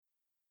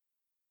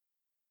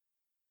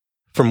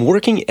From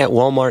working at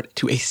Walmart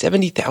to a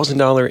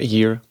 $70,000 a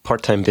year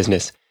part-time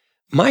business,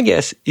 my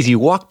guess is you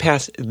walk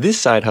past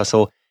this side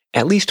hustle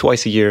at least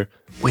twice a year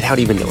without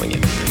even knowing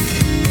it.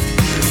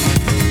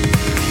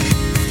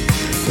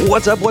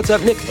 What's up?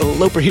 Nick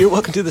Loper here.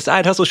 Welcome to the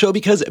Side Hustle Show,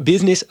 because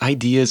business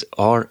ideas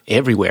are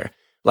everywhere.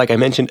 Like I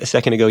mentioned a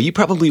second ago, you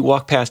probably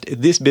walk past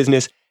this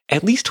business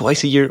at least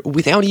twice a year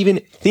without even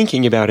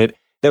thinking about it.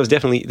 That was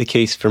definitely the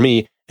case for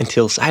me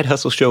until Side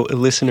Hustle Show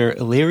listener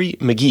Larry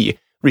McGee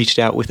reached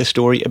out with a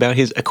story about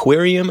his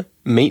aquarium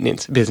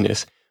maintenance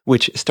business,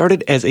 which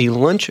started as a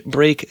lunch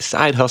break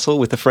side hustle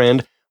with a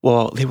friend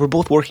while they were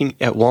both working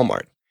at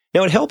Walmart.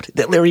 Now, it helped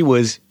that Larry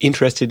was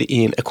interested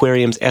in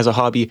aquariums as a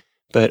hobby,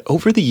 but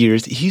over the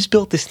years, he's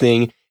built this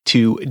thing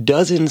to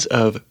dozens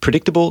of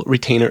predictable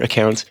retainer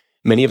accounts,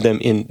 many of them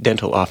in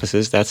dental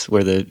offices. That's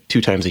where the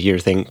 2 times a year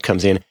thing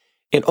comes in.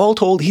 And all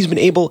told, he's been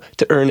able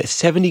to earn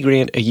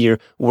 $70,000 a year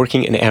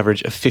working an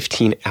average of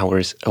 15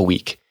 hours a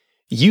week.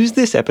 Use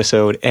this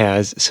episode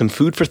as some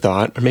food for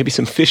thought, or maybe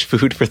some fish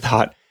food for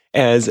thought,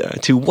 as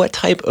to what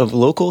type of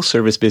local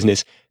service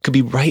business could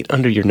be right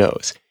under your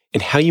nose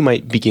and how you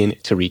might begin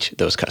to reach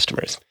those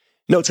customers.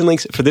 Notes and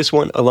links for this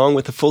one, along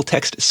with the full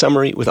text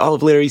summary with all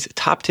of Larry's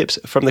top tips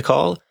from the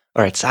call,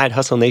 are at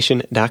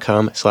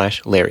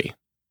sidehustlenation.com/Larry.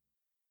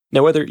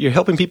 Now, whether you're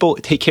helping people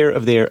take care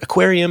of their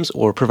aquariums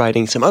or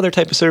providing some other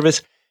type of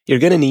service, you're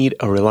going to need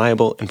a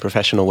reliable and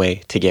professional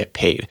way to get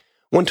paid.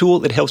 One tool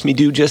that helps me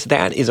do just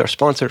that is our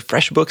sponsor,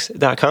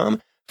 FreshBooks.com.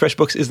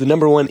 FreshBooks is the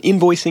 #1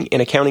 invoicing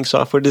and accounting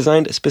software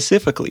designed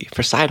specifically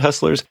for side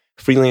hustlers,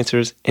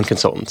 freelancers, and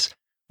consultants.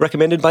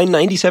 Recommended by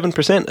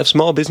 97% of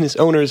small business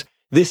owners,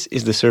 this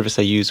is the service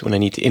I use when I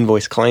need to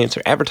invoice clients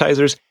or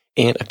advertisers,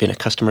 and I've been a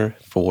customer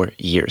for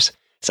years.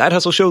 Side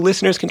Hustle Show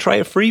listeners can try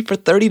it free for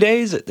 30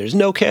 days. There's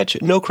no catch,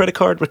 no credit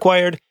card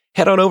required.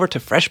 Head on over to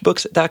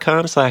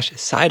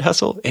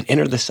freshbooks.com/sidehustle and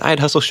enter the Side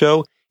Hustle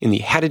Show in the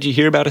How Did You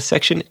Hear About Us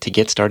section to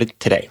get started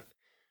today.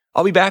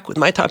 I'll be back with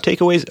my top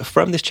takeaways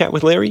from this chat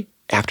with Larry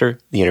after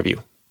the interview.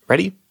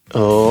 Ready?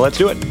 Let's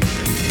do it.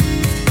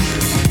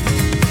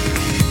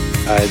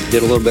 I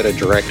did a little bit of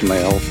direct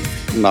mail.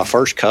 My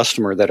first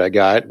customer that I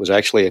got was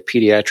actually a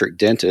pediatric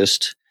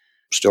dentist.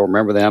 Still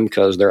remember them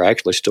because they're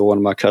actually still one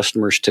of my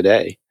customers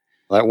today.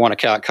 That one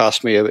account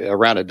cost me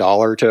around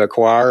 $1 to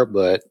acquire,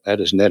 but that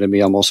has netted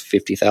me almost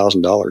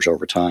 $50,000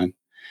 over time.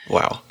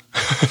 Wow.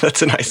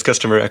 That's a nice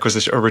customer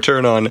acquisition, or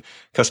return on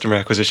customer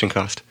acquisition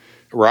cost.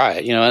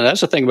 Right. And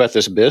that's the thing about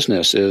this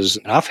business is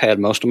I've had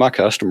most of my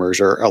customers,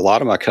 or a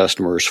lot of my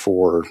customers,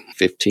 for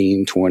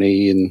 15,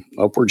 20, and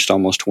upwards to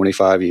almost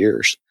 25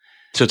 years.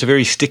 So it's a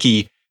very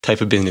sticky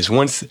type of business.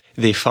 Once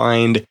they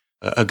find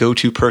a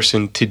go-to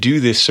person to do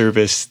this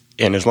service,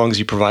 and as long as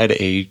you provide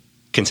a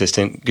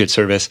consistent, good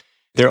service,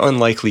 they're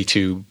unlikely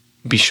to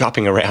be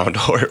shopping around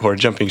or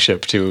jumping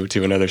ship to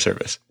another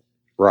service.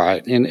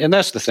 Right. And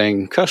that's the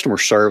thing. Customer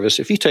service,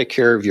 if you take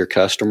care of your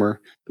customer,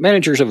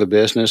 managers of a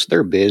business,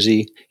 they're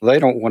busy. They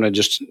don't want to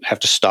just have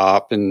to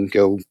stop and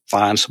go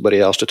find somebody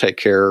else to take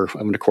care of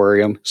an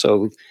aquarium.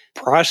 So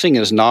pricing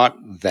is not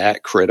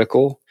that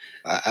critical.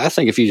 I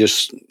think if you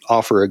just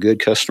offer a good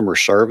customer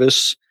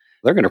service,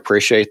 they're going to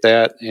appreciate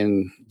that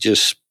and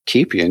just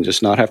keep you and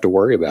just not have to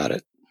worry about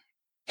it.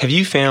 Have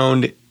you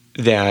found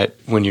that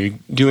when you're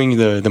doing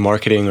the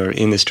marketing, or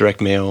in this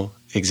direct mail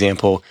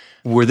example,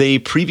 were they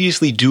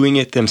previously doing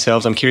it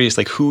themselves? I'm curious,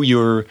 like, who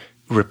you're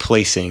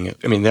replacing.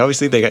 I mean,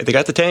 obviously they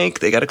got the tank,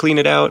 they got to clean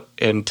it out.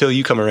 Until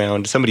you come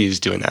around, somebody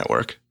is doing that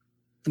work.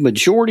 The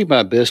majority of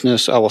my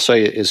business, I will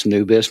say, is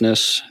new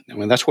business. I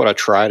mean, that's what I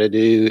try to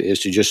do, is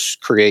to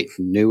just create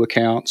new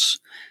accounts.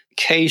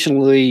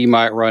 Occasionally, you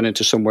might run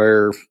into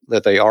somewhere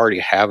that they already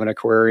have an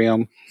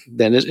aquarium.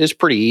 Then it's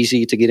pretty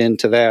easy to get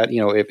into that.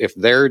 If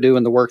they're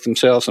doing the work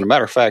themselves. And a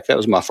matter of fact, that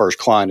was my first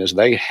client, is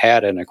they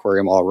had an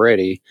aquarium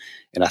already.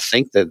 And I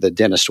think that the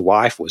dentist's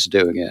wife was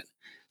doing it.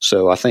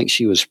 So I think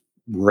she was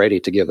ready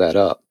to give that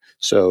up.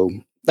 So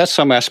that's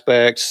some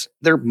aspects.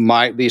 There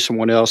might be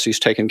someone else who's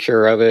taking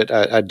care of it.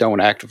 I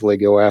don't actively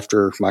go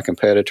after my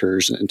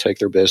competitors and take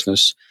their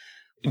business.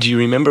 Do you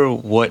remember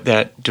what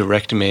that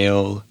direct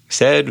mail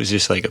said? Was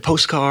this like a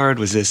postcard?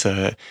 Was this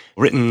a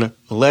written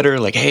letter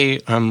like, "Hey,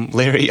 I'm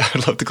Larry,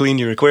 I'd love to clean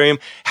your aquarium"?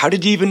 How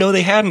did you even know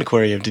they had an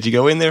aquarium? Did you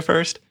go in there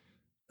first?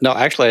 No,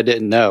 actually, I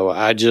didn't know.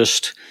 I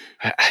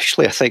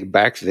think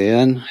back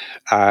then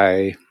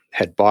I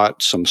had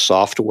bought some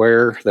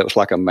software that was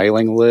like a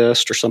mailing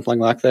list or something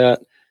like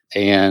that,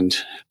 and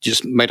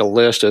just made a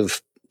list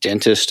of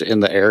dentists in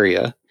the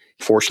area.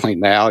 Fortunately,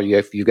 now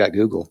you've got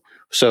Google.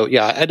 So,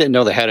 yeah, I didn't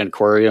know they had an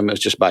aquarium. It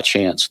was just by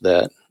chance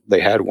that they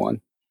had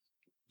one.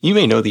 You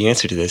may know the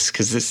answer to this,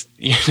 because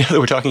now that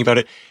we're talking about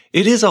it,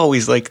 it is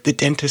always like the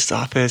dentist's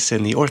office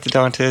and the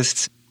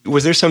orthodontist.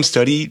 Was there some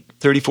study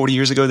 30, 40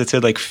 years ago that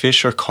said like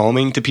fish are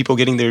calming to people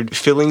getting their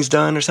fillings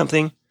done or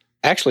something?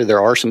 Actually, there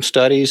are some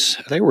studies.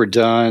 They were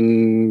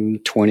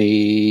done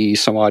 20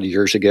 some odd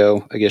years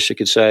ago, I guess you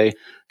could say. A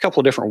couple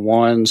of different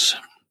ones.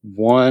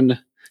 One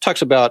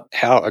talks about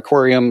how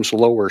aquariums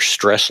lower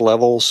stress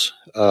levels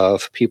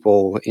of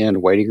people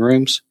in waiting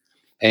rooms.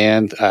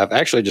 And I've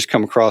actually just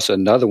come across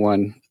another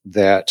one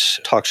that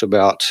talks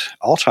about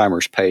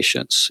Alzheimer's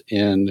patients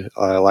in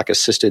like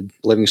assisted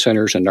living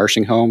centers and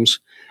nursing homes,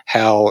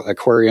 how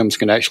aquariums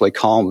can actually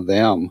calm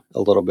them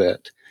a little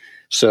bit.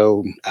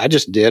 So I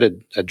just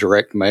did a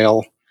direct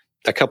mail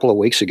a couple of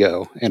weeks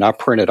ago, and I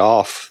printed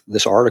off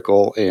this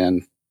article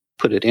and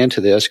put it into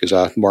this because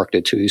I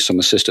marketed to some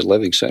assisted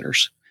living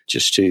centers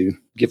just to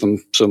give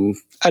them some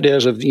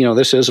ideas of,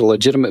 this is a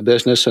legitimate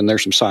business and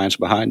there's some science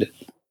behind it.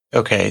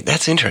 Okay,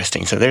 that's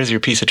interesting. So there's your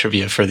piece of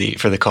trivia for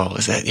the call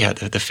is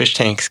that, the fish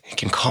tanks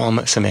can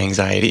calm some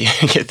anxiety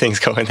and get things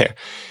going there.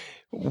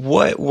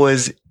 What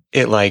was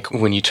it like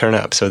when you turn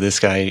up? So this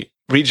guy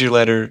reads your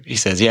letter. He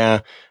says,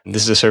 yeah,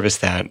 this is a service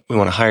that we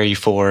want to hire you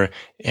for.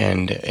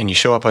 And you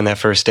show up on that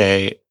first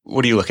day.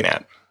 What are you looking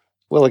at?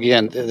 Well,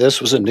 again,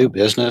 this was a new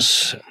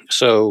business.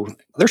 So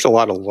there's a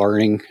lot of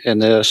learning in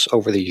this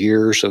over the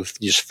years of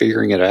just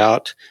figuring it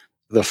out.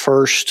 The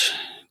first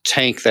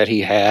tank that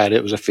he had,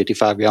 it was a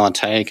 55-gallon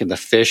tank, and the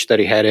fish that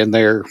he had in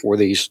there were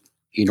these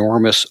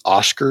enormous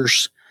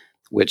Oscars,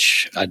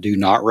 which I do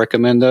not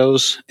recommend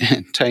those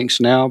in tanks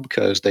now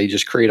because they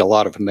just create a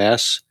lot of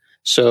mess.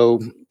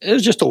 So it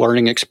was just a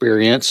learning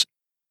experience.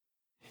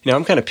 Now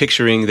I'm kind of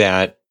picturing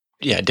that,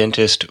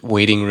 dentist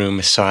waiting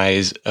room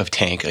size of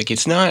tank. Like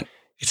it's not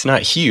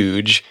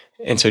huge.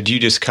 And so do you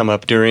just come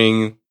up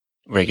during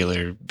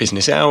regular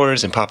business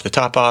hours and pop the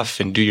top off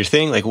and do your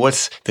thing? Like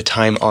what's the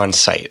time on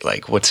site?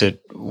 Like what's a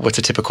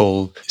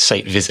typical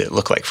site visit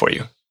look like for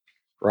you?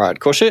 Right. Of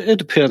course, it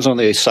depends on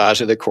the size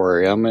of the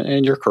aquarium,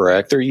 and you're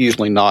correct. They're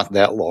usually not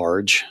that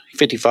large,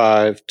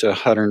 55 to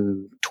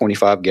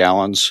 125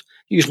 gallons,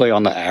 usually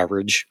on the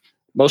average.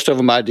 Most of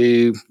them I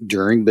do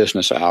during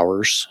business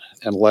hours,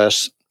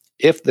 unless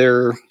if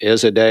there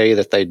is a day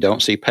that they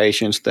don't see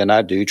patients, then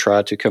I do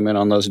try to come in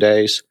on those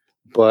days,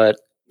 but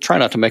try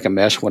not to make a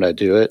mess when I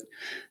do it.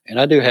 And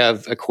I do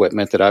have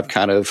equipment that I've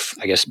kind of,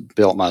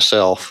 built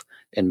myself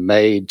and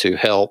made to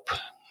help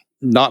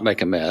not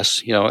make a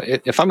mess.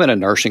 If I'm in a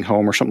nursing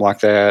home or something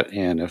like that,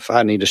 and if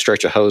I need to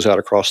stretch a hose out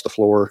across the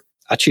floor,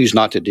 I choose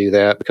not to do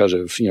that because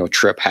of,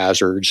 trip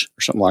hazards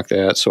or something like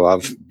that. So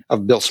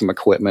I've built some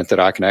equipment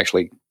that I can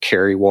actually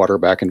carry water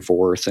back and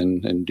forth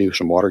and do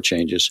some water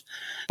changes.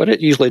 But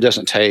it usually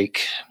doesn't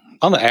take,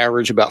 on the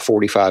average, about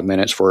 45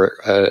 minutes for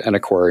an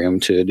aquarium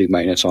to do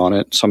maintenance on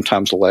it.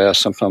 Sometimes less,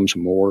 sometimes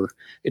more.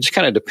 It just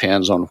kind of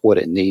depends on what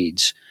it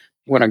needs.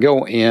 When I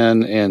go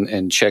in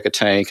and check a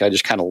tank, I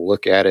just kind of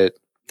look at it.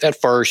 At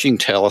first, you can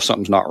tell if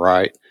something's not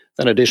right.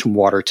 Then I do some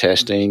water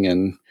testing,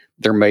 and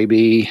there may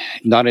be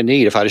not a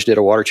need. If I just did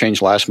a water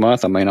change last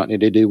month, I may not need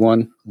to do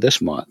one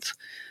this month.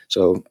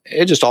 So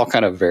it just all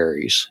kind of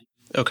varies.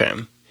 Okay.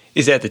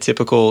 Is that the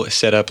typical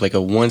setup, like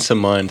a once a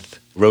month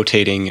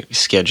rotating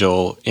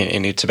schedule,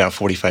 and it's about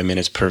 45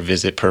 minutes per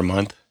visit per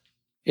month?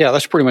 Yeah,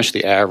 that's pretty much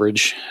the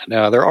average.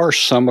 Now, there are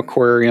some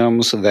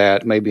aquariums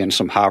that may be in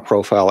some high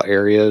profile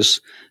areas,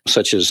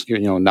 such as,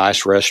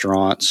 nice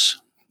restaurants.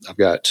 I've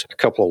got a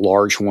couple of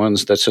large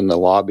ones that's in the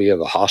lobby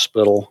of a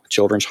hospital,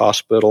 children's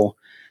hospital.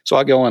 So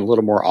I go in a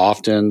little more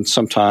often.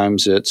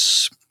 Sometimes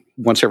it's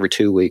once every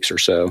 2 weeks or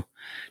so.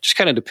 Just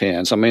kind of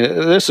depends. I mean,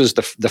 this is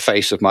the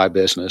face of my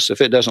business.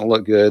 If it doesn't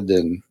look good,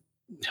 then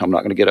I'm not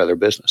going to get other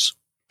business.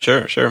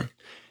 Sure.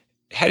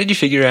 How did you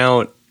figure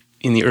out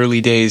in the early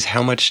days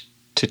how much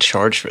to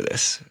charge for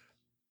this?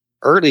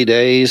 Early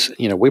days,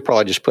 we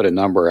probably just put a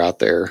number out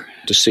there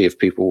to see if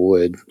people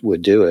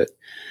would do it.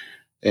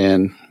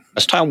 And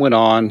as time went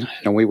on,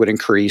 we would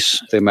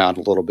increase the amount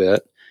a little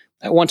bit.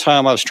 At one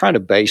time, I was trying to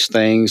base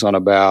things on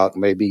about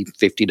maybe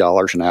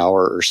 $50 an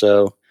hour or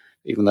so.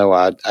 Even though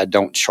I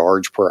don't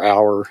charge per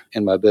hour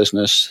in my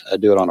business, I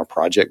do it on a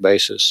project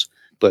basis.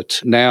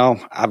 But now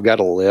I've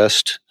got a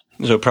list.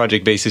 So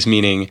project basis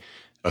meaning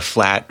a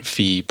flat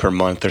fee per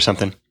month or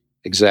something?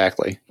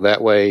 Exactly.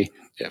 That way,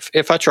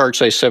 if I charge,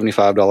 say,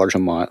 $75 a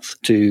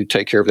month to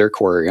take care of their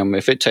aquarium,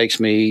 if it takes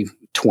me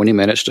 20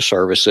 minutes to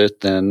service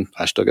it, then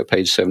I still get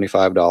paid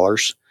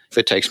 $75. If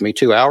it takes me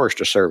 2 hours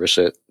to service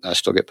it, I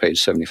still get paid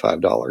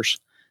 $75.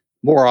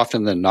 More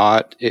often than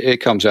not,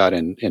 it comes out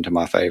into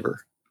my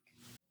favor.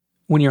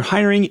 When you're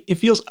hiring, it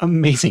feels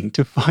amazing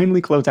to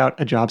finally close out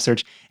a job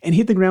search and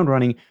hit the ground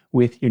running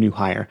with your new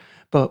hire.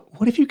 But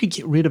what if you could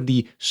get rid of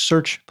the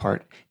search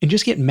part and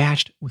just get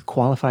matched with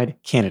qualified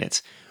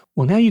candidates?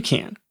 Well, now you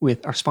can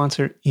with our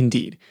sponsor,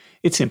 Indeed.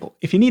 It's simple.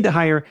 If you need to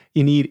hire,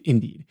 you need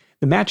Indeed.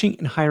 The matching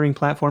and hiring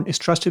platform is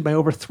trusted by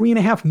over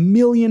 3.5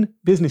 million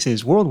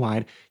businesses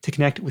worldwide to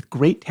connect with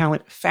great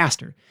talent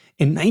faster.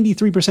 And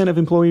 93% of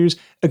employers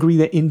agree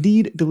that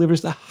Indeed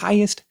delivers the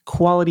highest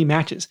quality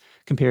matches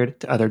compared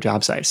to other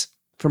job sites.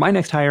 For my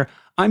next hire,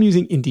 I'm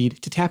using Indeed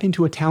to tap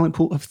into a talent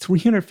pool of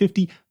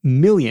 350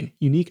 million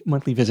unique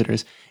monthly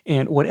visitors.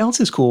 And what else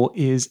is cool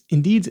is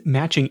Indeed's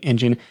matching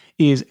engine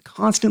is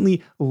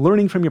constantly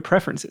learning from your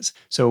preferences.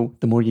 So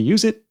the more you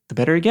use it, the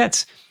better it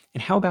gets.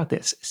 And how about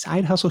this?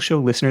 Side Hustle Show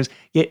listeners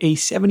get a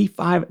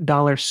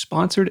 $75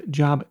 sponsored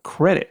job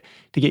credit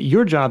to get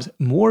your jobs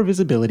more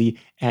visibility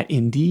at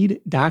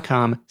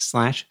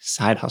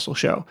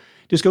Indeed.com/sidehustleshow.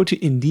 Just go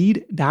to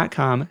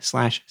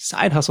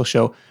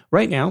Indeed.com/sidehustleshow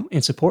right now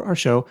and support our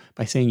show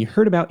by saying you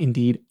heard about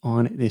Indeed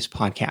on this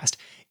podcast.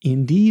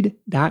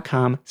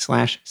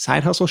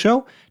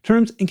 Indeed.com/sidehustleshow.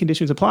 Terms and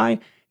conditions apply.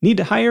 Need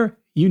to hire?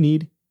 You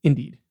need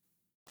Indeed.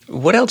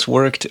 What else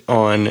worked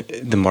on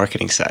the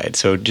marketing side?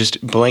 So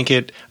just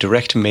blanket,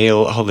 direct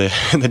mail, all the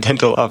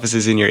dental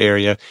offices in your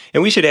area.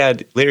 And we should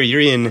add, Larry, you're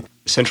in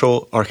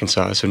central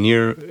Arkansas, so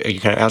you're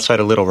kind of outside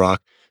of Little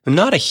Rock.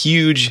 Not a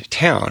huge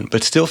town,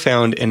 but still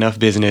found enough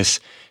business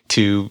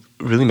to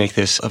really make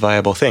this a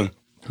viable thing.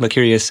 I'm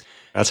curious,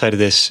 outside of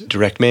this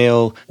direct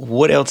mail,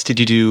 what else did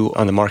you do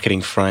on the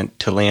marketing front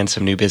to land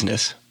some new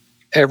business?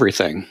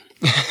 Everything.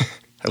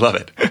 I love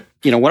it.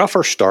 When I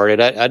first started,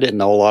 I didn't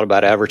know a lot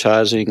about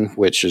advertising,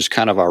 which is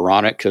kind of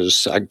ironic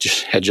because I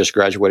had just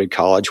graduated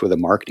college with a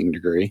marketing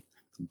degree.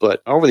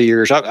 But over the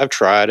years, I've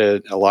tried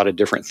a lot of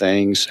different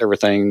things,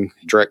 everything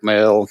direct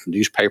mail,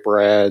 newspaper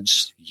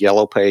ads,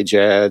 yellow page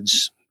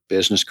ads,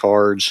 business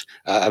cards.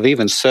 I've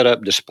even set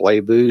up display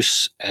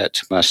booths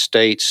at my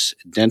state's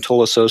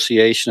dental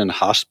association and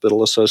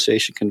hospital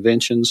association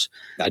conventions.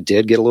 I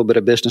did get a little bit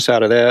of business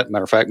out of that.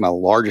 Matter of fact, my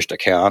largest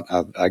account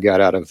I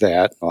got out of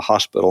that, a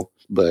hospital,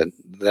 but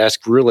that's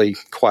really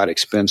quite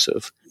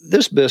expensive.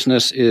 This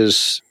business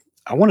is,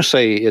 I want to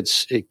say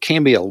it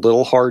can be a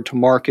little hard to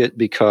market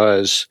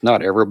because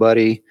not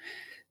everybody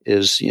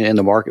is in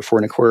the market for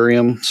an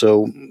aquarium.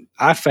 So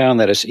I found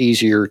that it's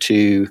easier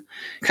to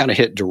kind of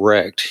hit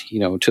direct,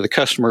 to the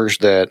customers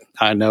that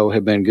I know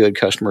have been good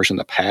customers in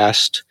the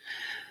past.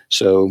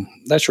 So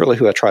that's really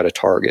who I try to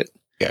target.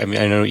 Yeah, I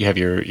mean, I know you have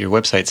your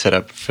website set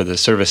up for the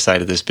service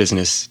side of this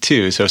business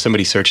too. So if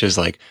somebody searches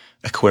like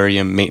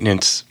aquarium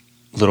maintenance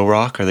Little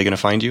Rock, are they going to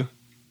find you?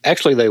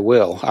 Actually, they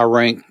will. I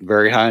rank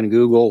very high in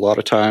Google, a lot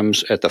of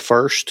times at the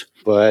first,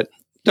 but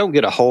don't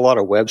get a whole lot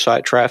of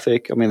website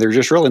traffic. I mean, there's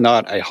just really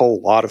not a whole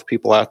lot of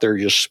people out there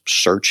just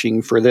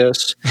searching for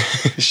this.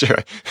 Sure.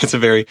 It's a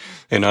very,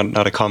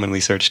 not a commonly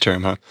searched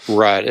term, huh?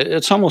 Right.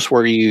 It's almost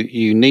where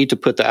you need to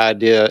put the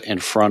idea in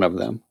front of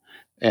them.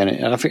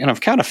 And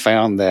I've kind of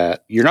found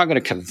that you're not going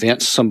to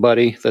convince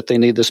somebody that they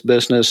need this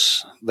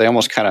business. They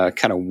almost kind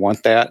of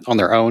want that on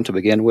their own to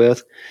begin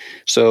with.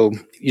 So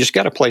you just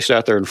got to place it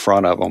out there in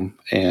front of them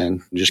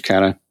and just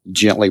kind of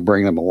gently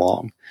bring them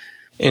along.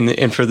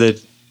 And for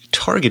the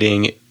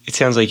targeting, it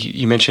sounds like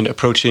you mentioned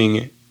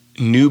approaching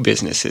new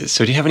businesses.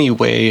 So do you have any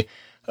way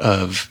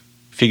of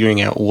figuring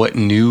out what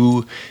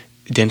new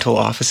dental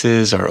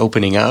offices are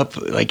opening up,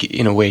 like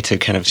in a way to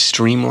kind of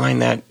streamline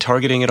that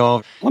targeting at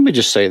all? Let me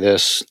just say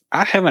this.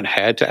 I haven't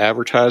had to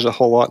advertise a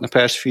whole lot in the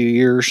past few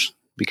years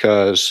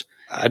because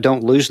I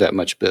don't lose that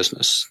much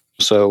business.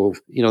 So,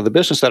 the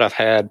business that I've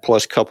had,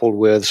 plus coupled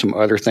with some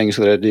other things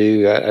that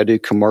I do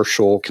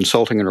commercial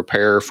consulting and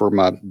repair for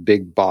my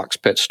big box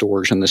pet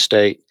stores in the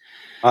state.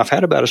 I've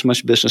had about as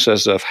much business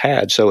as I've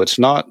had. So it's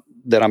not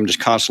that I'm just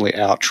constantly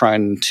out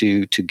trying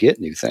to get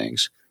new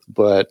things.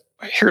 But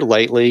here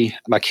lately,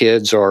 my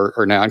kids are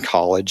now in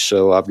college,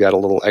 so I've got a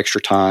little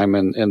extra time,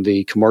 and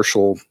the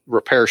commercial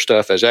repair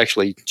stuff has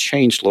actually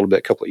changed a little bit,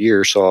 a couple of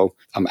years. So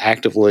I'm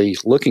actively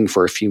looking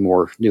for a few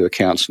more new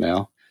accounts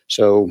now.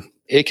 So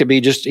it could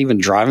be just even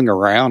driving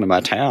around in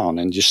my town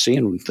and just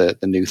seeing the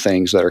new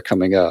things that are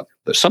coming up.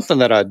 But something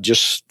that I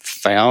just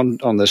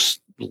found on this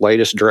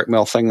latest direct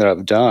mail thing that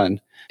I've done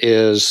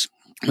is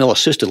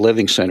assisted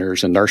living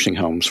centers and nursing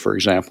homes, for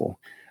example.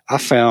 I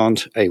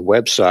found a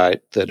website,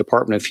 the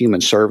Department of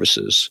Human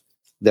Services,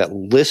 that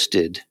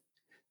listed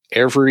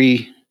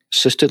every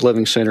assisted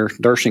living center,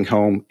 nursing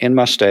home in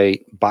my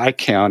state by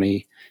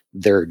county,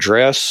 their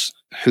address,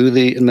 who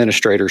the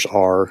administrators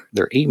are,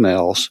 their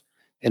emails,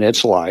 and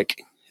it's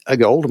like a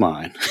gold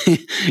mine.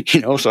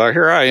 So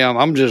here I am.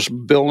 I'm just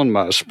building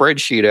my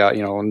spreadsheet out,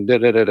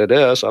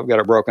 and so I've got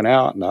it broken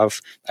out, and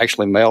I've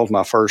actually mailed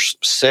my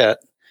first set,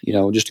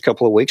 just a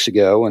couple of weeks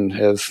ago, and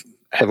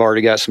have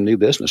already got some new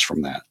business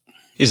from that.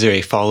 Is there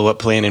a follow-up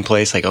plan in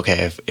place? Like,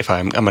 okay, if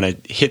I'm going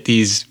to hit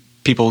these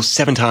people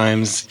 7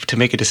 times to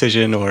make a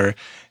decision, or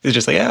is it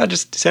just like,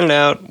 just send it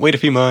out, wait a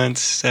few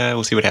months,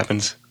 we'll see what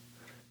happens?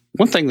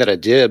 One thing that I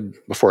did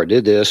before I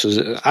did this is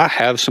I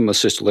have some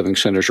assisted living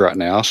centers right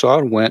now. So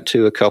I went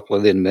to a couple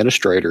of the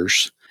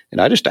administrators and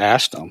I just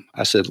asked them,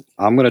 I said,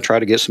 I'm going to try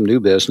to get some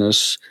new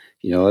business,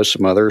 as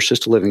some other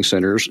assisted living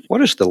centers.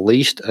 What is the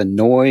least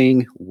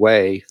annoying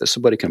way that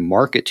somebody can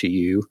market to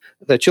you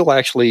that you'll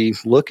actually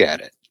look at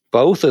it?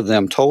 Both of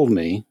them told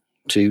me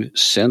to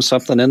send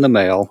something in the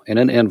mail in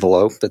an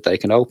envelope that they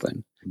can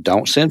open.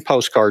 Don't send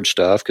postcard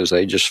stuff because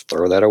they just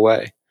throw that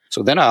away.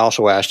 So then I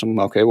also asked them,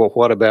 okay, well,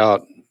 what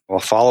about a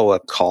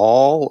follow-up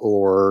call,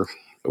 or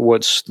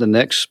what's the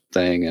next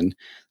thing? And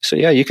so,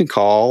 yeah, you can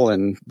call,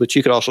 but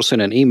you could also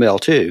send an email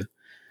too.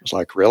 I was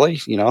like,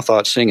 really? I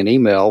thought sending an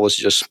email was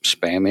just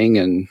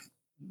spamming and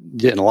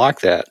didn't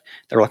like that.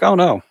 They were like, oh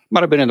no,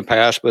 might have been in the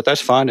past, but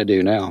that's fine to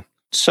do now.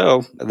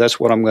 So that's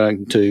what I'm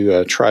going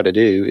to try to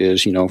do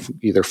is,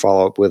 either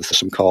follow up with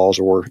some calls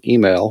or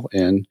email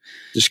and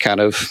just kind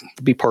of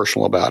be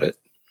personal about it.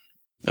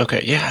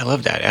 Okay. Yeah, I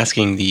love that.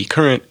 Asking the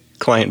current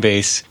client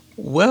base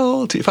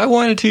Well, if I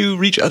wanted to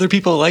reach other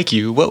people like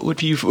you, what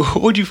would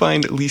you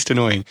find least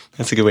annoying?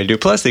 That's a good way to do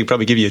it. Plus, they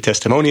probably give you a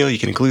testimonial. You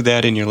can include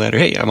that in your letter.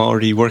 Hey, I'm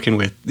already working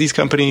with these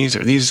companies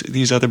or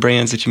these other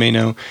brands that you may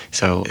know.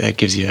 So that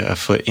gives you a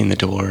foot in the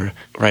door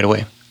right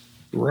away.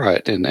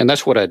 Right. And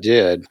that's what I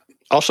did.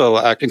 Also,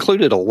 I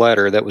included a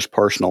letter that was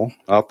personal.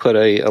 I'll put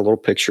a little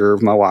picture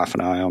of my wife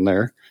and I on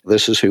there.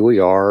 This is who we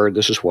are.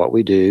 This is what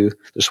we do.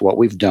 This is what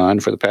we've done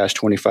for the past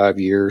 25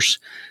 years.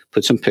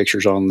 Put some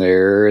pictures on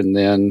there, and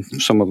then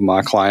some of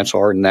my clients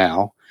are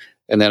now.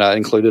 And then I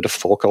included a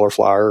full color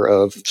flyer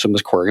of some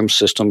aquarium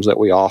systems that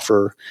we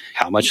offer,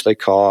 how much they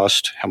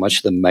cost, how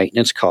much the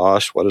maintenance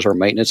cost, what does our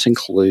maintenance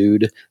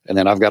include. And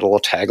then I've got a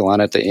little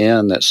tagline at the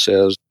end that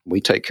says,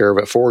 we take care of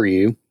it for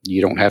you.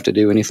 You don't have to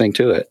do anything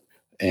to it.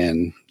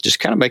 And just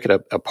kind of make it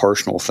a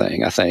personal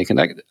thing, I think.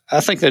 And I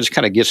think that just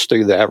kind of gets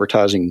through the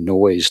advertising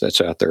noise that's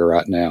out there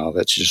right now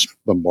that's just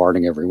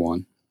bombarding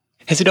everyone.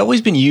 Has it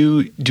always been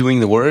you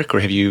doing the work, or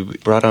have you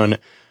brought on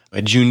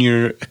a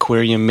junior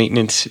aquarium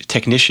maintenance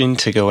technician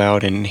to go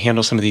out and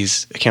handle some of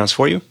these accounts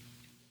for you?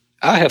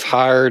 I have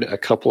hired a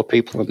couple of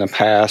people in the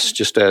past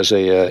just as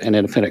an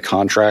independent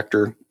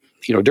contractor.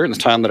 During the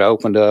time that I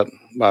opened up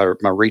my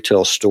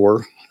retail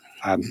store,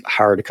 I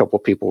hired a couple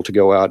of people to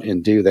go out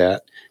and do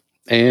that.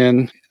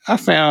 And I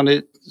found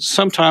it,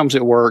 sometimes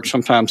it worked,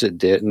 sometimes it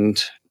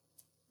didn't.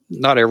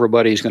 Not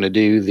everybody's going to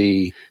do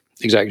the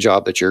exact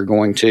job that you're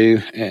going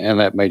to, and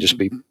that may just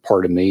be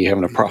part of me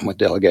having a problem with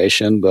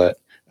delegation, but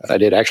I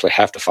did actually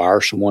have to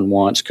fire someone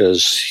once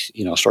because,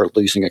 I started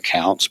losing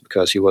accounts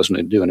because he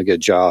wasn't doing a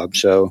good job.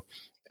 So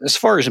as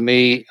far as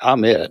me,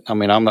 I'm it. I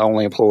mean, I'm the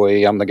only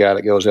employee. I'm the guy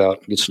that goes out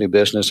and gets new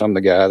business. I'm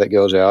the guy that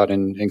goes out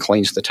and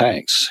cleans the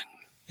tanks.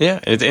 Yeah,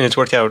 and it's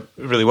worked out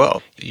really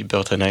well. You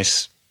built a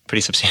nice,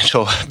 pretty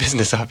substantial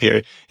business up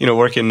here,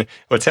 working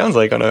what sounds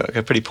like on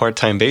a pretty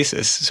part-time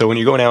basis. So when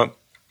you're going out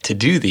to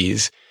do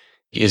these,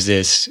 is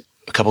this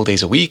a couple of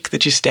days a week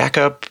that you stack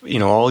up,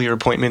 all your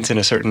appointments in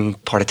a certain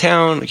part of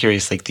town? I'm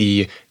curious, like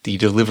the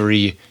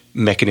delivery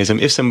mechanism,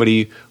 if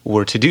somebody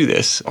were to do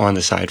this on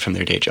the side from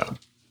their day job.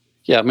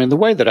 Yeah, I mean, the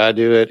way that I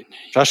do it,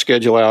 I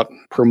schedule out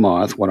per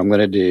month what I'm going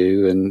to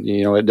do, and,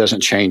 it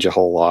doesn't change a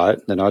whole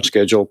lot. Then I'd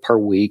schedule per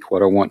week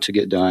what I want to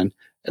get done.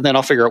 And then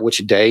I'll figure out which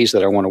days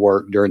that I want to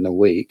work during the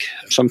week.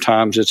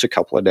 Sometimes it's a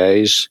couple of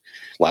days.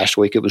 Last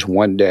week it was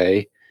one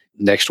day.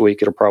 Next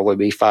week it'll probably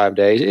be 5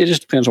 days. It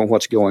just depends on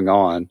what's going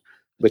on.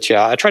 But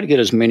yeah, I try to get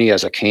as many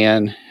as I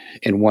can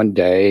in one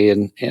day.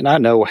 And I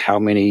know how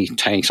many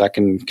tanks I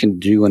can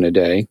do in a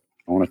day.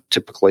 I want to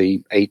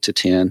typically 8 to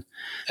 10.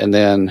 And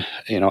then,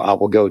 I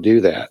will go do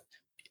that.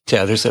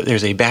 Yeah,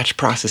 there's a batch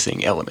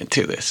processing element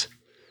to this.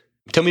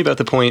 Tell me about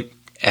the point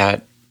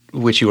at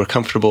which you were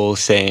comfortable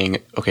saying,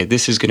 okay,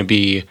 this is going to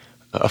be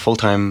a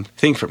full-time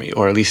thing for me,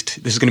 or at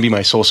least this is going to be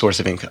my sole source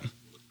of income.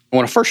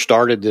 When I first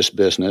started this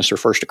business or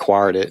first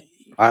acquired it,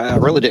 I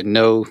really didn't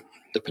know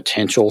the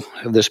potential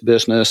of this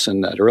business,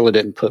 and I really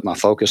didn't put my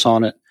focus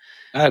on it.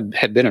 I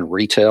had been in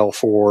retail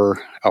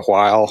for a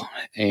while,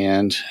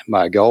 and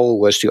my goal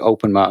was to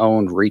open my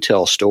own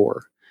retail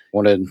store. I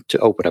wanted to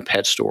open a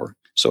pet store.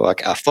 So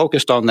I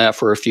focused on that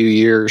for a few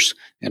years,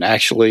 and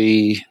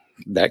actually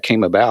that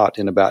came about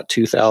in about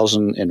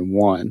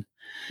 2001.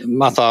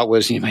 My thought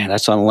was, man,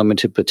 that's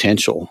unlimited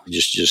potential.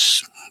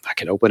 Just I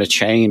could open a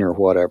chain or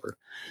whatever.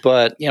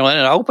 But, and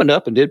I opened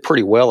up and did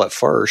pretty well at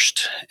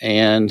first,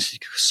 and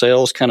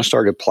sales kind of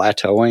started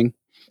plateauing,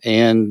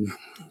 and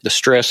the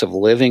stress of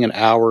living an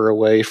hour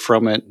away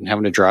from it and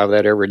having to drive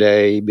that every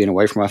day, being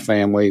away from my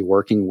family,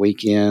 working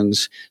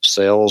weekends,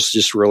 sales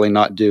just really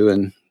not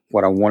doing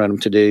what I wanted them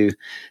to do.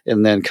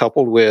 And then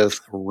coupled with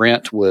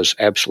rent was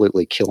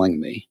absolutely killing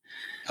me.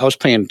 I was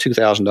paying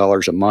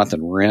 $2,000 a month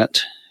in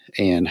rent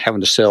and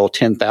having to sell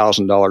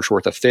 $10,000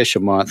 worth of fish a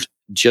month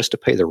just to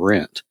pay the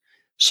rent.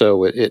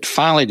 So it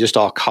finally just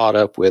all caught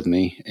up with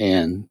me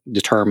and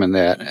determined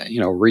that,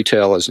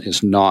 retail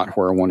is not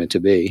where I wanted to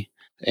be.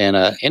 And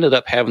I ended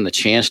up having the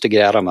chance to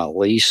get out of my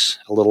lease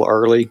a little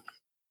early.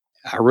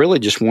 I really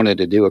just wanted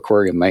to do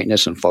aquarium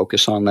maintenance and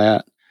focus on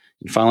that.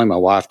 And finally, my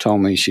wife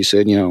told me, she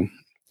said,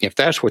 if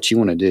that's what you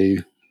want to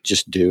do,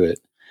 just do it.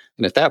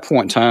 And at that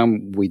point in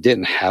time, we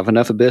didn't have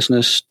enough of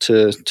business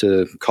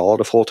to call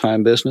it a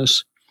full-time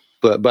business.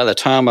 But by the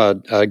time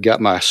I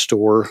got my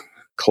store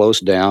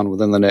closed down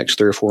within the next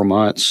 3 or 4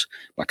 months,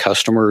 my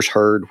customers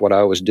heard what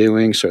I was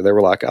doing. So they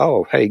were like,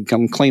 oh, hey,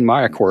 come clean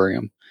my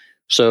aquarium.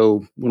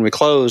 So when we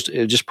closed,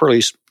 it was just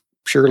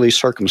purely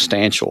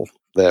circumstantial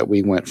that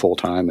we went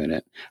full-time in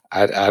it.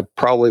 I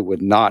probably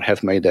would not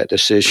have made that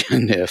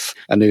decision if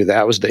I knew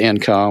that was the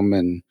income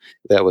and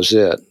that was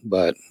it.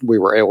 But we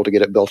were able to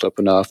get it built up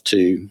enough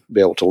to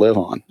be able to live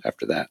on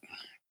after that.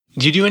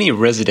 Do you do any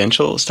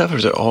residential stuff, or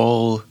is it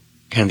all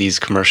kind of these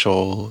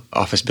commercial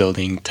office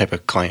building type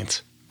of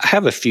clients? I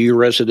have a few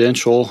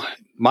residential.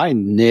 My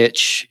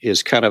niche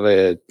is kind of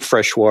a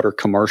freshwater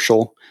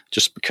commercial,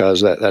 just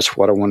because that's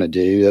what I want to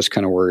do. That's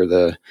kind of where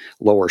the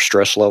lower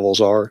stress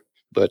levels are.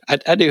 But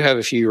I do have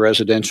a few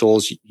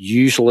residentials.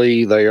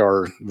 Usually they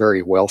are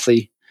very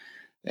wealthy,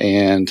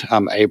 and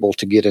I'm able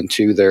to get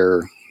into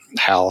their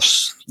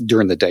house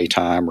during the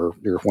daytime or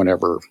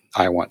whenever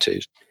I want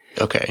to.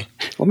 Okay.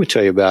 Let me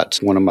tell you about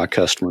one of my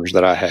customers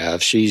that I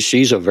have.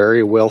 She's a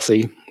very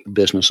wealthy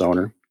business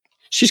owner.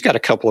 She's got a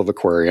couple of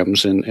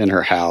aquariums in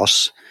her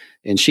house,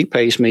 and she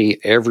pays me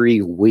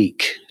every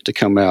week to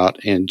come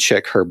out and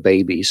check her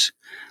babies,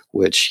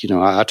 which,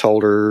 I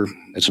told her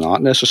it's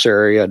not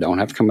necessary. I don't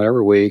have to come out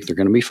every week. They're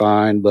going to be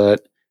fine,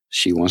 but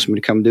she wants me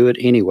to come do it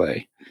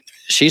anyway.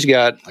 She's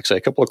got, like I say,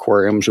 a couple of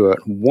aquariums.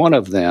 One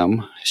of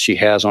them she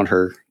has on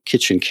her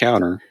kitchen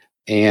counter,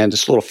 and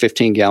it's a little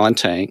 15-gallon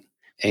tank.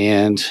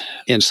 And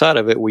inside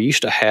of it, we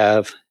used to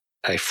have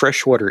a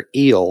freshwater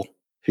eel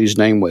whose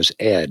name was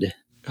Ed.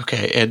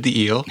 Okay, Ed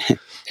the eel.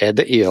 Ed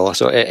the eel.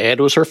 So Ed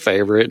was her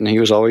favorite, and he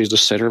was always the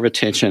center of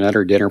attention at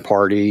her dinner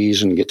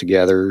parties and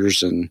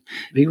get-togethers, and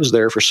he was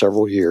there for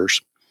several years.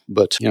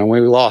 But, when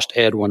we lost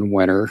Ed one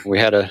winter, we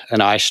had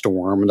an ice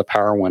storm, and the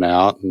power went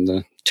out, and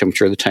the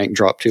temperature of the tank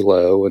dropped too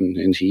low,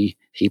 and he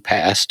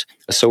passed.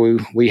 So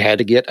we had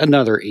to get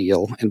another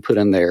eel and put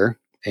in there,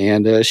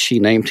 and she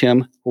named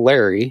him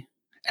Larry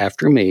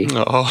after me.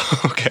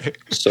 Oh, okay.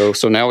 So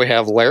now we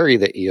have Larry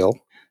the eel.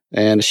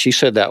 And she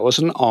said that was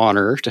an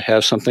honor to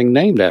have something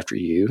named after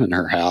you in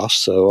her house.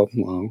 So,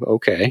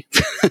 okay,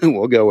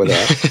 we'll go with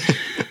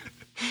that.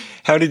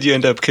 How did you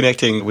end up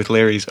connecting with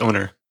Larry's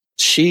owner?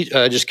 She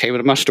just came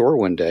into my store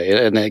one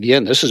day. And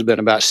again, this has been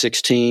about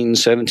 16,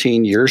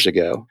 17 years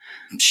ago.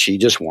 She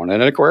just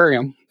wanted an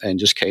aquarium and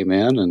just came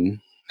in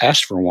and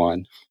asked for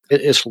one.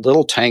 It's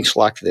little tanks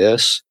like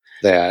this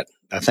that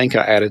I think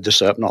I added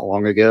this up not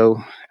long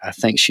ago. I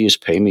think she has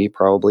paid me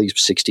probably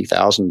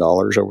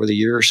 $60,000 over the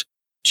years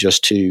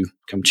just to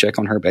come check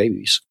on her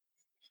babies.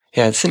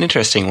 Yeah, it's an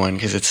interesting one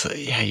because it's,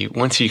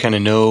 once you kind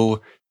of know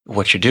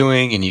what you're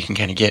doing and you can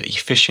kind of get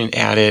efficient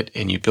at it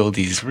and you build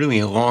these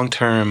really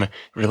long-term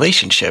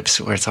relationships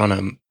where it's on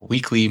a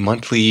weekly,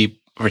 monthly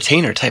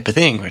retainer type of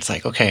thing where it's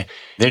like, okay,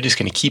 they're just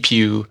going to keep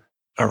you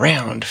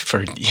around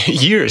for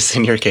years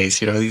in your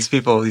case.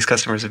 These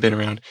customers have been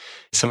around,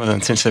 some of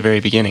them since the very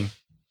beginning.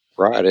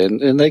 Right.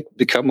 And they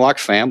become like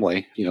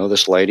family.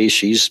 This lady,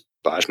 she's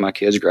buys my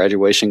kids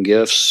graduation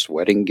gifts,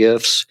 wedding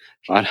gifts.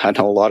 I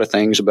know a lot of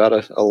things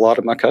about a lot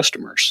of my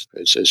customers.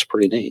 It's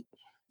pretty neat.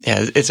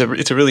 Yeah, it's a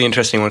really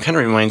interesting one. It kind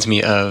of reminds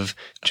me of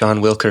John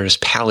Wilker's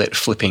pallet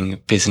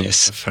flipping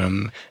business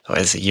from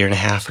a year and a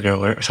half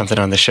ago or something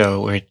on the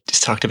show, where he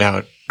just talked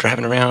about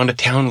driving around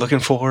town looking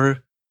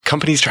for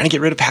companies trying to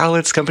get rid of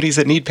pallets, companies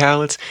that need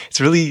pallets.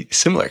 It's really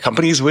similar.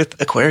 Companies with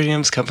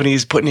aquariums,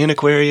 companies putting in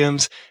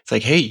aquariums. It's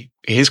like, hey,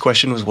 his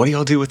question was, what do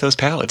y'all do with those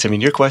pallets? I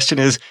mean, your question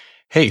is,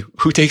 hey,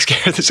 who takes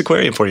care of this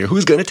aquarium for you?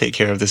 Who's going to take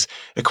care of this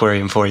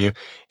aquarium for you?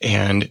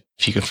 And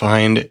if you can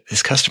find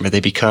this customer, they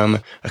become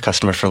a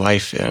customer for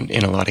life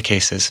in a lot of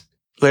cases.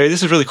 Larry,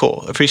 this is really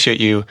cool. Appreciate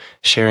you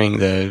sharing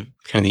the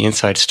kind of the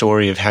inside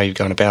story of how you've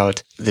gone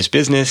about this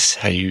business,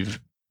 how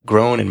you've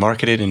grown and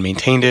marketed and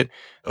maintained it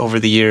over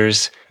the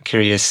years. I'm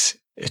curious,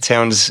 it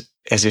sounds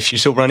as if you're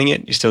still running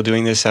it. You're still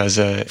doing this as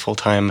a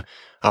full-time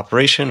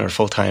operation or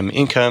full-time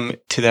income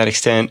to that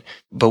extent.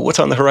 But what's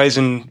on the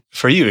horizon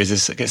for you? Is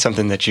this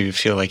something that you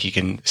feel like you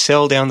can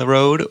sell down the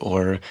road,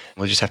 or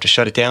we'll just have to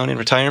shut it down in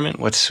retirement?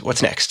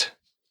 What's next?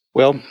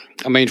 Well,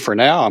 I mean, for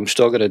now, I'm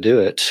still going to do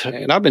it.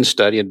 And I've been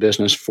studying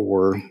business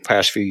for the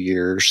past few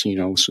years,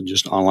 so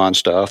just online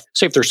stuff.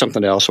 See if there's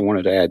something else I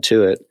wanted to add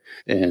to it.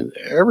 And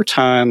every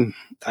time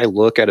I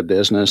look at a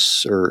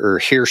business or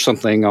hear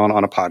something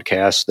on a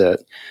podcast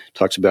that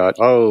talks about,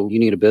 oh, you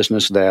need a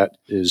business that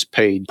is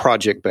paid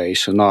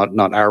project-based and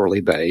not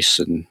hourly-based.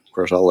 And, of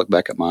course, I'll look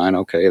back at mine.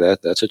 Okay,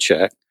 that's a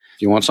check.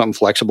 If you want something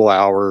flexible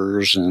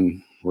hours,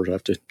 and we're going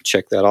to have to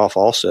check that off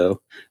also.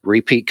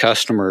 Repeat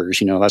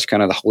customers, that's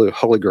kind of the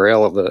holy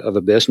grail of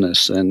a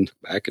business. And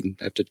I can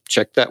have to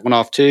check that one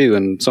off too.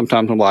 And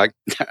sometimes I'm like,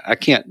 I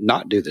can't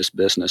not do this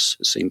business,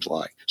 it seems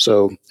like.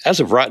 So as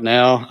of right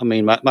now, I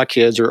mean, my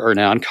kids are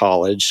now in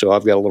college, so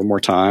I've got a little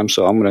more time.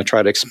 So I'm going to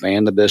try to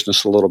expand the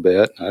business a little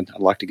bit. I'd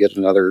like to get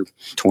another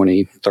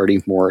 20,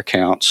 30 more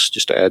accounts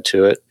just to add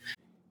to it.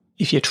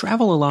 If you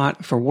travel a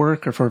lot for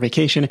work or for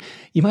vacation,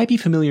 you might be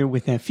familiar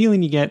with that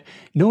feeling you get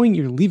knowing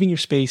you're leaving your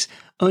space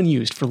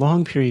unused for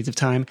long periods of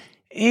time,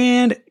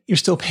 and you're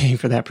still paying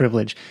for that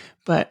privilege.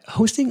 But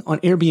hosting on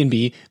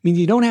Airbnb means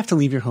you don't have to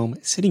leave your home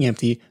sitting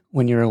empty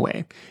when you're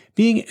away.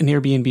 Being an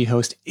Airbnb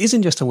host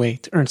isn't just a way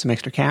to earn some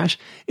extra cash.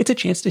 It's a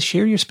chance to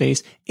share your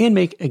space and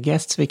make a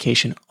guest's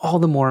vacation all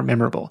the more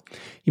memorable.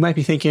 You might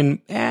be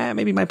thinking,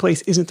 maybe my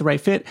place isn't the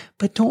right fit,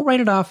 but don't write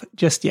it off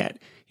just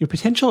yet. Your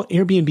potential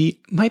Airbnb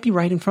might be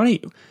right in front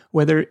of you.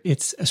 Whether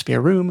it's a spare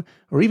room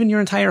or even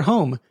your entire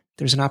home,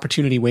 there's an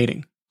opportunity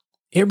waiting.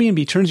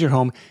 Airbnb turns your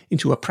home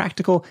into a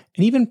practical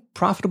and even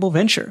profitable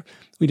venture.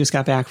 We just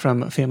got back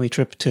from a family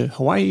trip to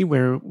Hawaii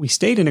where we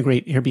stayed in a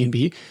great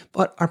Airbnb,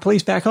 but our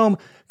place back home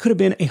could have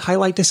been a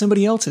highlight to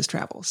somebody else's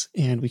travels,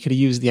 and we could have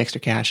used the extra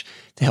cash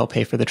to help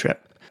pay for the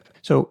trip.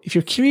 So if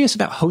you're curious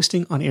about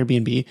hosting on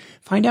Airbnb,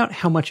 find out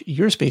how much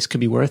your space could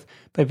be worth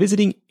by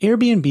visiting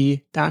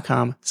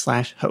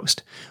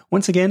airbnb.com/host.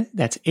 Once again,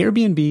 that's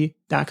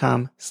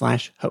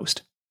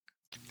airbnb.com/host.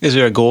 Is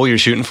there a goal you're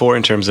shooting for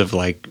in terms of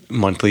like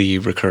monthly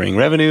recurring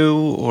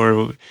revenue,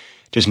 or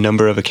just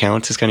number of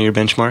accounts is kind of your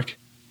benchmark?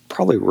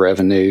 Probably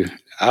revenue.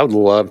 I would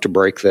love to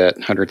break that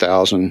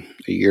 100,000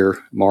 a year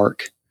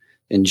mark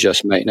in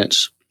just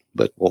maintenance,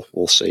 but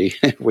we'll see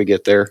if we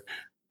get there.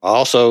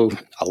 I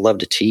love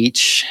to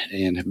teach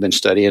and have been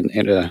studying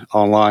into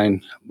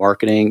online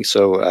marketing.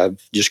 So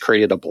I've just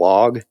created a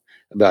blog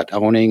about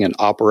owning and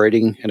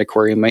operating an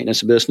aquarium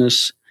maintenance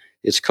business.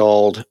 It's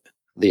called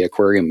The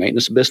Aquarium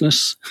Maintenance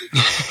Business.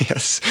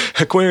 Yes,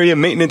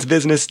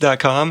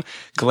 aquariummaintenancebusiness.com.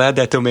 Glad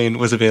that domain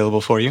was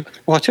available for you.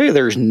 Well, I tell you,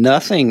 there's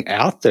nothing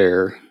out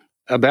there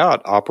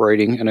about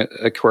operating an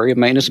aquarium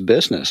maintenance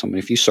business. I mean,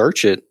 if you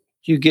search it,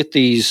 you get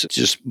these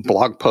just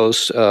blog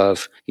posts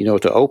of,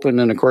 to open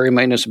an aquarium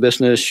maintenance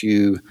business,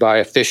 you buy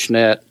a fish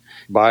net,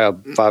 buy a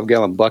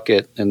 5-gallon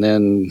bucket, and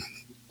then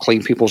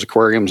clean people's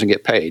aquariums and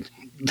get paid.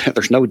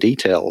 There's no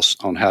details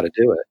on how to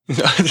do it.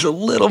 There's a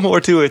little more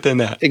to it than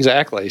that.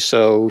 Exactly.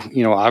 So,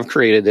 I've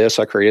created this.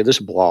 I created this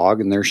blog,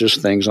 and there's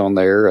just things on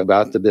there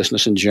about the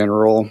business in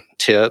general,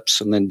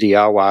 tips, and then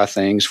DIY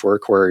things for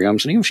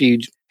aquariums. And even if you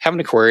have an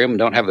aquarium and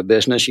don't have a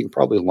business, you can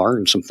probably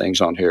learn some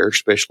things on here,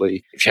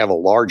 especially if you have a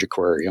large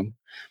aquarium.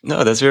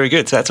 No, that's very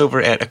good. So that's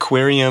over at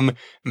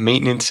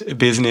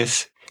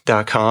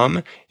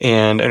aquariummaintenancebusiness.com.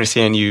 And I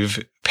understand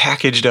you've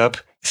packaged up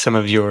some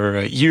of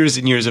your years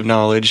and years of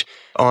knowledge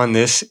on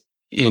this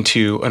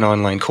into an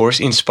online course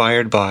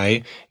inspired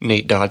by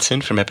Nate Dodson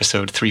from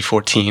episode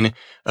 314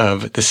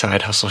 of the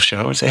Side Hustle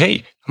Show, and say,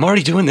 hey, I'm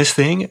already doing this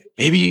thing.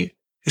 Maybe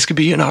this could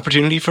be an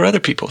opportunity for other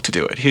people to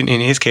do it. In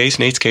his case,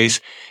 Nate's case,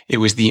 it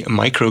was the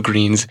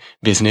microgreens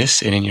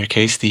business, and in your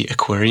case, the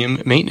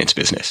aquarium maintenance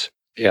business.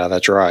 Yeah,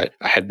 that's right.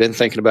 I had been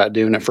thinking about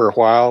doing it for a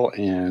while,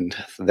 and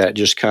that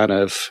just kind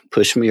of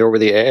pushed me over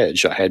the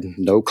edge. I had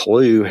no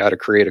clue how to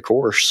create a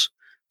course.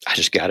 I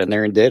just got in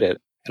there and did it.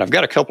 And I've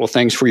got a couple of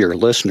things for your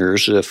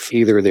listeners. If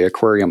either the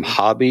aquarium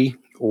hobby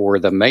or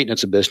the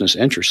maintenance business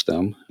interests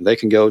them, they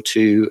can go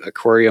to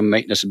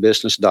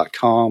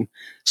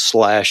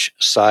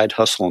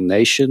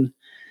aquariummaintenancebusiness.com/sidehustlenation.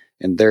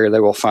 And there they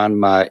will find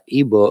my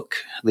ebook,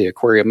 The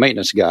Aquarium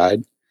Maintenance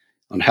Guide,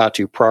 on how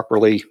to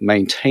properly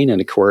maintain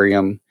an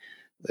aquarium.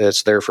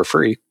 That's there for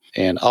free.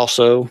 And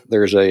also,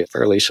 there's a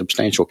fairly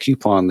substantial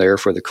coupon there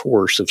for the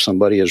course if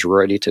somebody is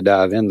ready to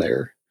dive in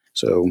there.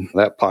 So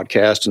that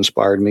podcast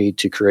inspired me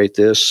to create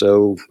this.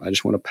 So I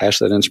just want to pass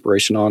that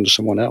inspiration on to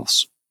someone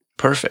else.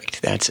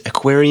 Perfect. That's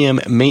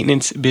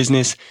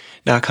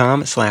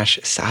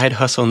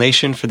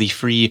aquariummaintenancebusiness.com/sidehustlenation for the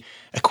free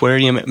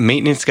aquarium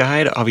maintenance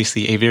guide.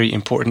 Obviously, a very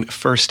important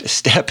first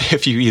step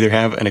if you either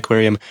have an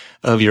aquarium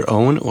of your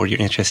own or you're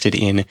interested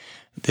in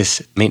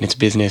this maintenance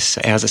business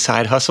as a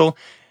side hustle.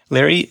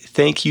 Larry,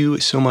 thank you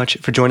so much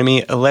for joining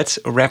me. Let's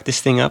wrap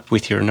this thing up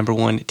with your number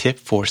one tip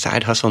for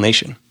Side Hustle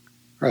Nation.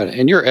 Right.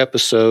 In your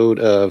episode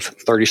of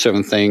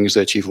 37 Things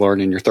That You've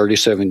Learned in Your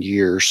 37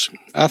 Years,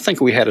 I think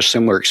we had a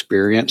similar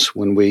experience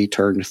when we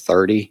turned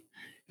 30.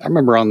 I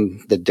remember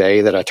on the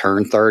day that I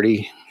turned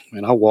 30,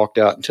 and I walked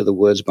out into the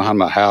woods behind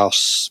my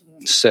house,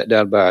 sat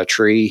down by a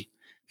tree,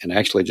 and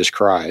actually just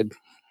cried.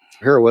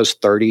 Here I was,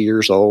 30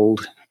 years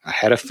old. I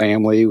had a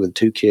family with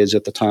 2 kids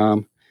at the time.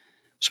 I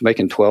was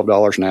making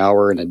 $12 an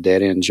hour in a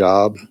dead-end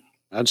job.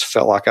 I just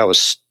felt like I was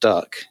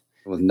stuck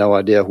with no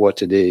idea what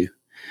to do.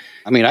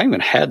 I mean, I even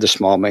had the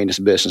small maintenance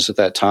business at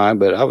that time,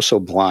 but I was so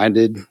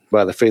blinded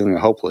by the feeling of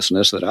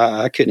hopelessness that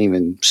I couldn't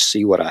even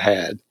see what I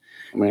had.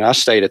 I mean, I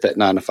stayed at that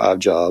 9-to-5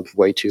 job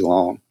way too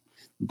long.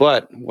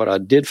 But what I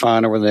did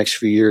find over the next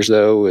few years,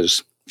 though,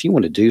 is if you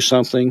want to do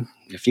something,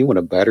 if you want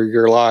to better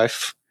your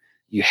life,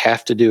 you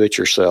have to do it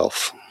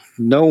yourself.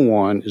 No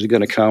one is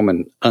going to come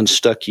and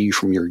unstuck you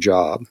from your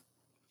job.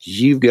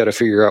 You've got to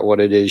figure out what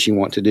it is you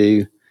want to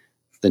do,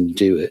 then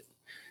do it.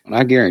 And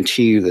I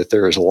guarantee you that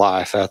there is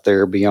life out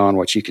there beyond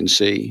what you can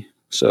see.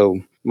 So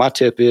my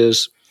tip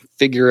is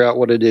figure out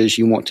what it is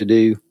you want to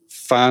do,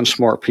 find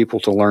smart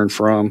people to learn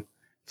from,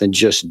 then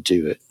just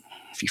do it.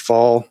 If you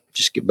fall,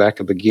 just get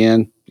back up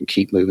again and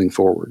keep moving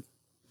forward.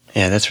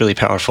 Yeah, that's really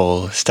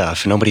powerful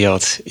stuff. Nobody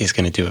else is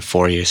going to do it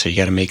for you. So you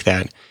got to make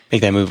that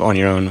move on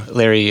your own.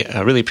 Larry,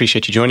 I really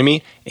appreciate you joining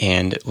me,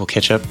 and we'll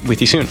catch up with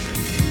you soon.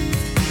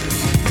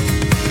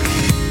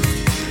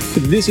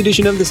 This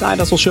edition of the Side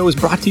Hustle Show is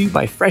brought to you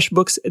by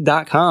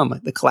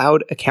FreshBooks.com, the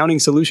cloud accounting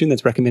solution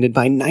that's recommended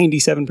by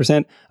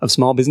 97% of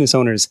small business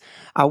owners.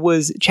 I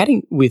was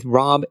chatting with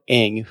Rob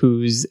Eng,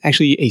 who's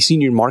actually a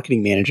senior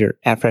marketing manager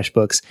at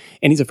FreshBooks,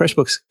 and he's a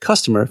FreshBooks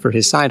customer for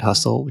his side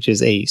hustle, which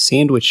is a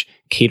sandwich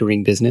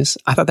catering business.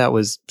 I thought that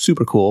was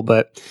super cool,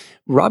 but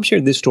Rob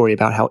shared this story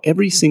about how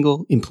every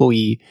single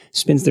employee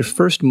spends their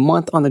first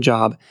month on the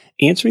job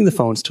answering the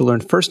phones to learn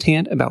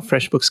firsthand about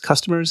FreshBooks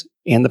customers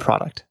and the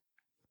product.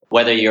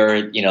 Whether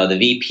you're, the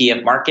VP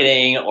of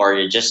marketing or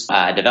you're just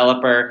a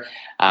developer,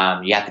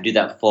 you have to do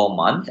that full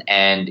month.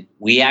 And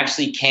we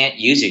actually can't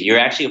use it. You're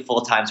actually a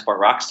full-time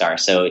sport rock star.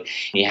 So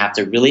you have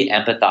to really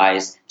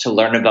empathize to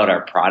learn about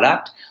our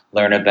product,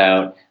 learn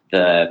about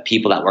the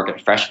people that work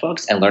at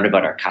FreshBooks, and learn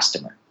about our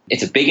customer.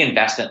 it's a big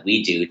investment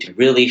we do to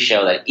really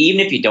show that even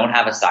if you don't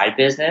have a side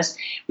business,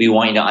 we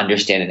want you to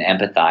understand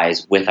and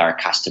empathize with our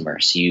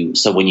customers.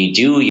 So when you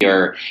do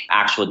your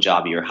actual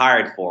job you're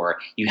hired for,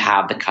 you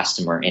have the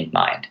customer in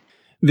mind.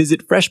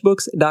 Visit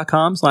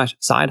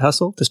freshbooks.com/side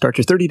hustle to start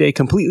your 30-day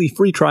completely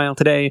free trial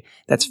today.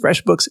 That's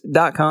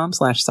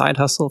freshbooks.com/side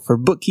hustle for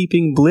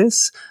bookkeeping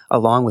bliss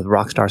along with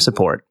rockstar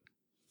support.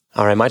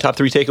 All right, my top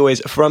 3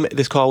 takeaways from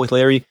this call with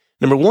Larry.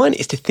 Number 1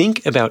 is to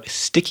think about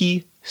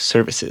sticky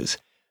services.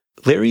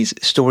 Larry's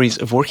stories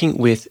of working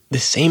with the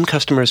same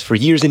customers for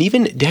years and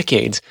even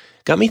decades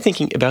got me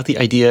thinking about the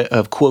idea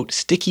of, quote,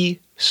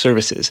 sticky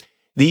services.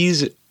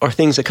 These are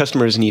things that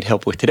customers need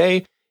help with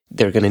today,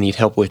 they're going to need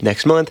help with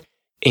next month,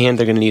 and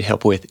they're going to need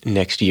help with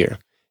next year.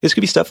 This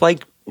could be stuff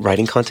like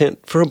writing content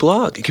for a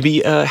blog. It could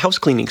be a house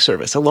cleaning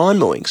service, a lawn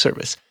mowing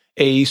service,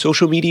 a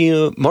social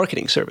media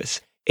marketing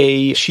service,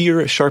 a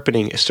shear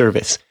sharpening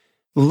service.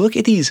 Look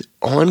at these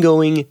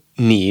ongoing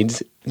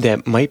needs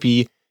that might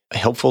be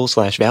helpful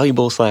 /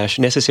 valuable /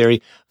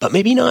 necessary, but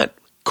maybe not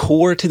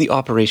core to the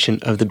operation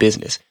of the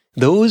business.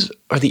 Those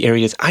are the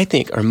areas I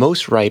think are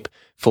most ripe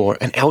for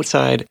an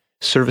outside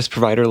service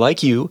provider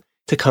like you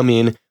to come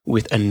in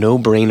with a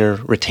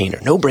no-brainer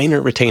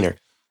retainer.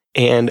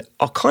 And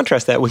I'll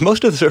contrast that with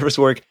most of the service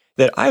work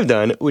that I've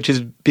done, which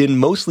has been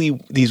mostly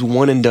these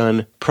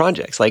one-and-done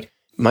projects. Like,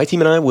 my team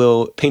and I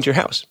will paint your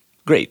house.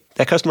 Great.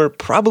 That customer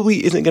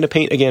probably isn't going to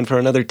paint again for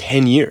another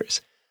 10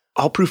 years.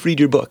 I'll proofread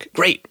your book.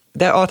 Great.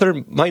 That author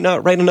might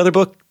not write another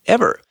book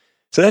ever.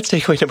 So that's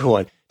takeaway number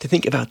 1, to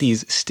think about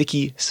these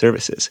sticky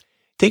services.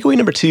 Takeaway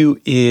number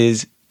 2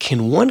 is,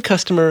 can one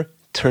customer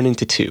turn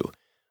into 2?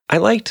 I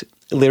liked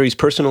Larry's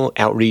personal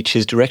outreach,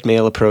 his direct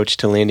mail approach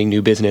to landing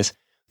new business.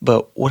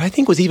 But what I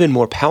think was even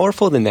more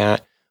powerful than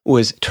that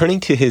was turning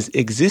to his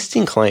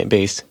existing client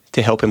base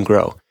to help him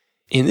grow.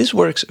 And this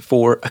works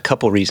for a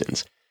couple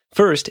reasons.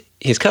 First,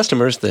 his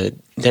customers, the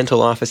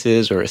dental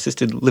offices or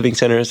assisted living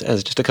centers,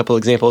 as just a couple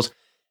examples,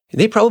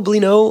 they probably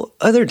know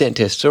other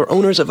dentists or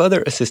owners of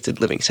other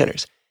assisted living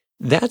centers.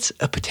 That's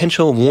a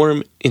potential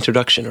warm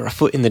introduction or a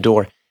foot in the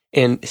door.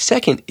 And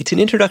second, it's an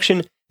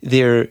introduction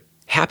they're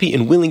happy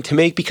and willing to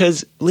make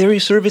because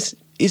Larry's service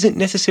isn't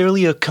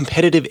necessarily a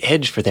competitive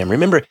edge for them.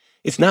 Remember,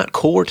 it's not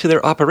core to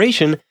their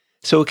operation,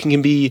 so it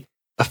can be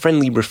a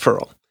friendly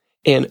referral.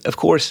 And of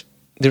course,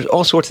 there's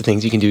all sorts of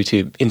things you can do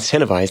to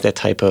incentivize that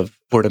type of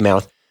word of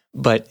mouth,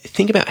 but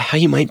think about how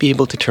you might be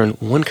able to turn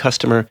one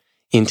customer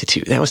into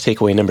 2. That was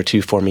takeaway number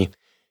 2 for me.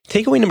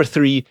 Takeaway number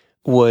 3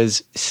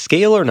 was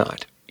scale or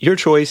not, your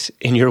choice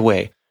and your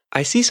way.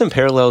 I see some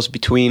parallels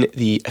between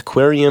the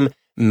aquarium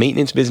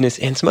maintenance business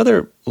and some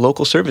other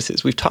local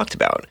services we've talked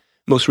about.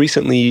 Most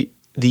recently,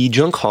 the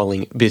junk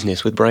hauling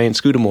business with Brian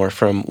Scudamore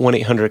from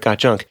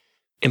 1-800-GOT-JUNK.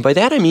 And by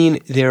that, I mean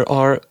there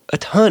are a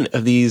ton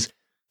of these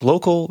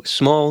local,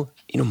 small,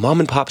 mom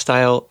and pop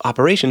style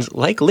operations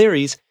like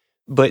Larry's,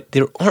 but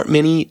there aren't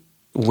many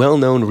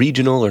well-known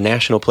regional or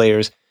national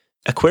players.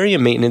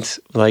 Aquarium maintenance,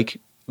 like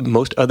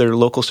most other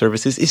local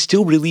services, is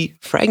still really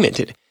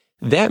fragmented.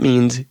 That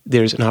means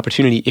there's an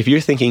opportunity, if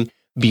you're thinking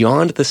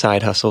beyond the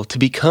side hustle, to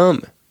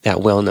become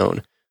that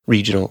well-known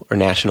regional or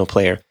national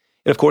player.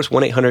 And of course,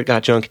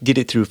 1-800-GOT-JUNK did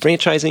it through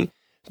franchising,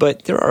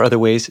 but there are other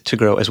ways to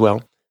grow as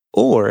well.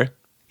 Or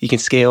you can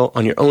scale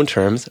on your own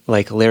terms,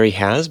 like Larry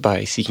has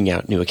by seeking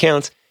out new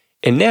accounts,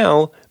 and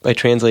now by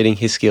translating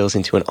his skills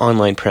into an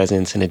online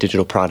presence and a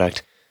digital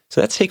product. So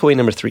that's takeaway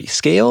number 3.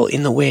 Scale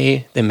in the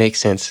way that makes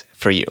sense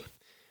for you.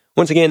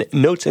 Once again,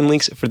 notes and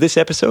links for this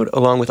episode,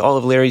 along with all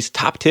of Larry's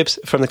top tips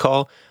from the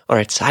call, are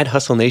at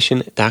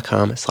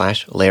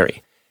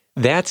sidehustlenation.com/Larry.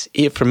 That's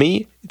it for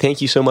me.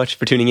 Thank you so much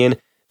for tuning in.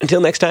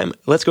 Until next time,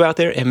 let's go out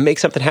there and make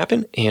something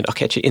happen, and I'll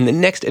catch you in the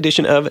next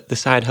edition of The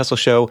Side Hustle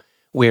Show,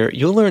 where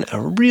you'll learn a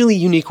really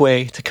unique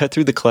way to cut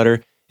through the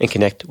clutter and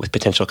connect with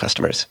potential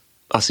customers.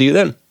 I'll see you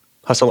then.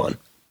 Hustle on.